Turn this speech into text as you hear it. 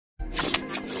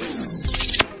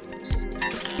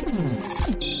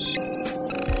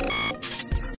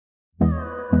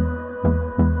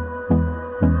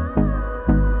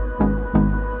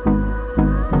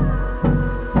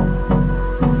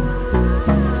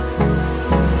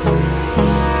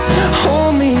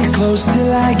close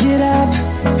till I get up.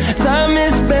 Time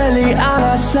is barely on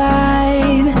our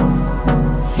side.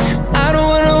 I don't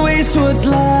wanna waste what's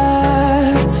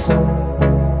left.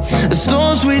 The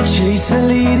storms we chase are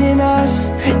leading us,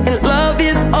 and love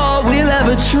is all we'll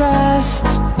ever trust.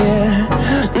 Yeah,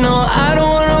 no, I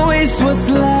don't wanna waste what's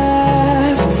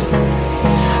left.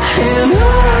 And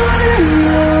on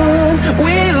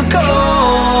we'll go,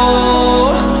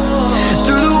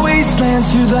 through the wastelands,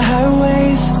 through the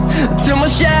highways, till my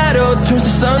shadow turns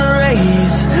to sun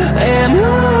rays. And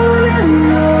on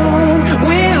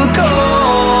we'll go,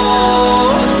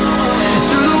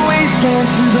 through the wastelands,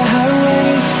 through the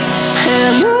highways,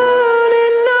 and on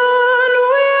we'll go.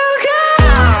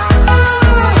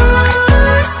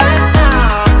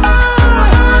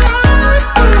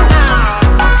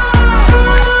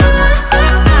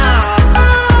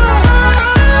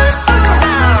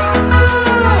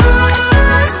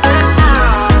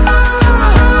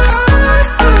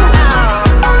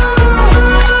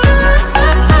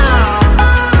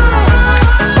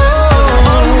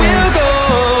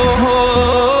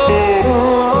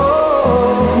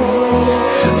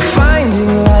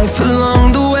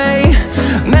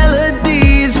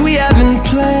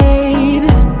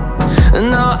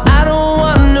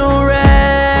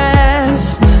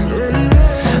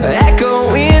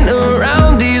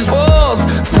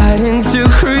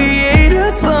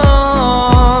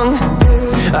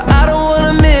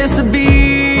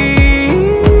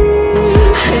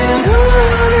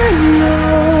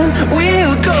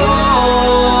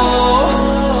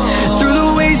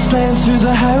 Through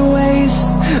the highways,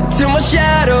 till my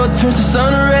shadow turns to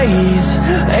sun rays.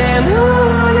 And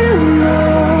on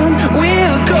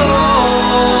we'll go,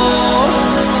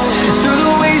 through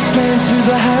the wastelands, through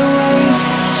the highways,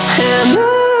 and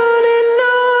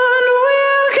on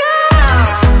we'll go.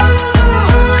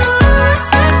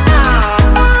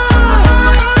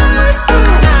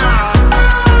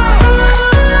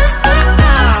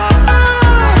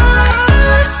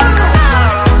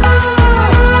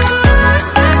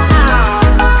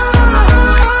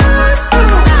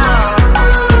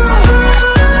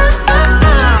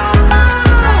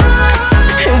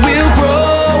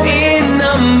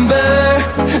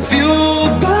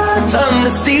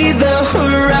 See the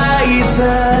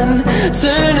horizon,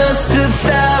 turn us to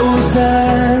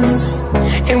thousands,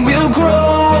 and we'll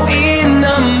grow in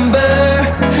number,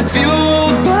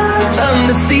 fueled by them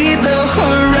to see the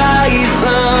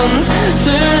horizon,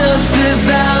 turn us to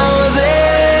thousands.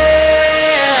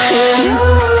 And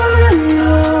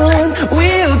on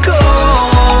we'll go,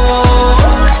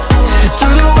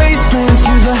 through the wastelands,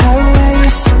 through the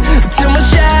highways, till my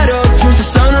shadow turns to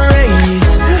sun rays.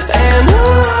 And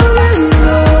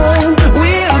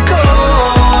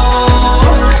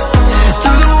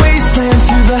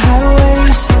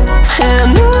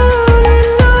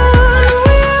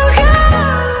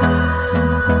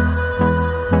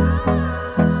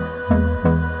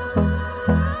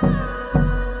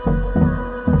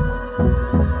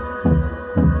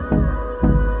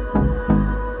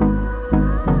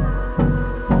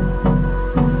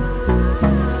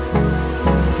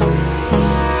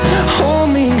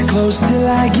close till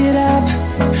I get up.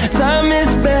 Time is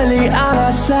barely on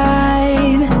our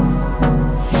side.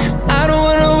 I don't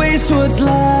wanna waste what's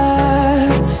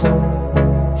left.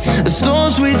 The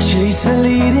storms we chase are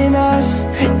leading us,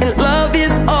 and love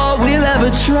is all we'll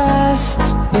ever trust.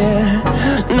 Yeah,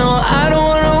 no, I don't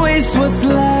wanna waste what's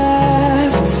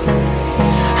left.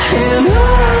 And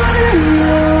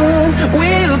on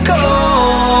we'll go,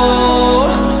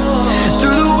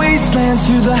 through the wastelands,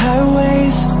 through the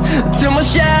highways, till my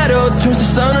shadow turns to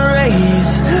sun rays.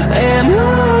 And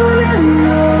on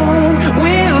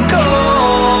we'll go,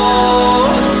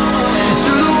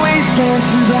 through the wastelands,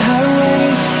 through the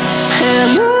highways,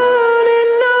 and on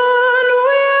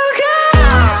we'll go.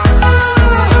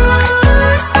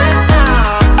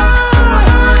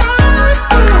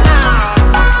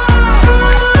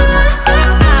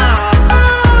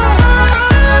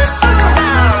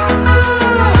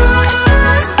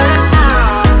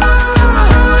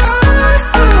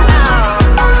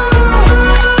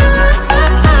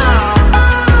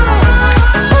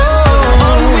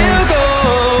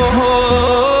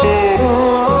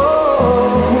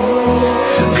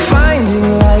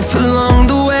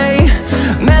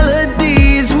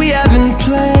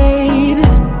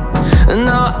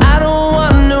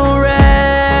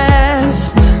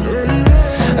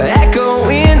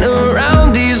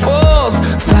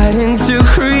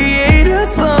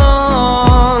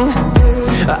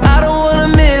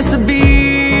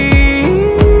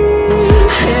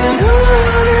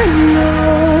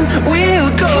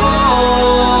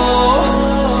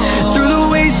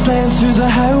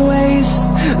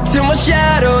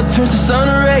 towards the sun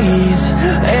rays,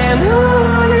 and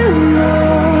on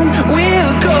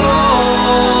we'll go,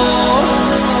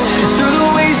 through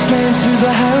the wastelands, through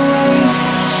the highways,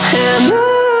 and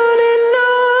on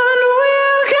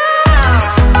we'll go.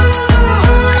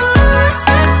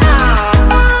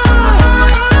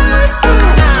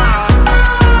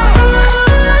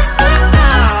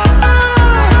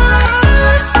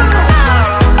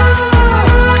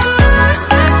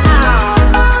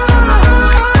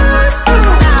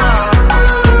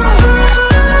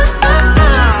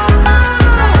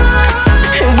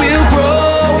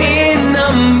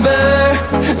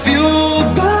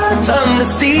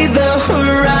 See the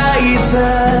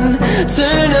horizon,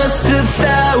 turn us to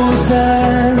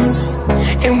thousands.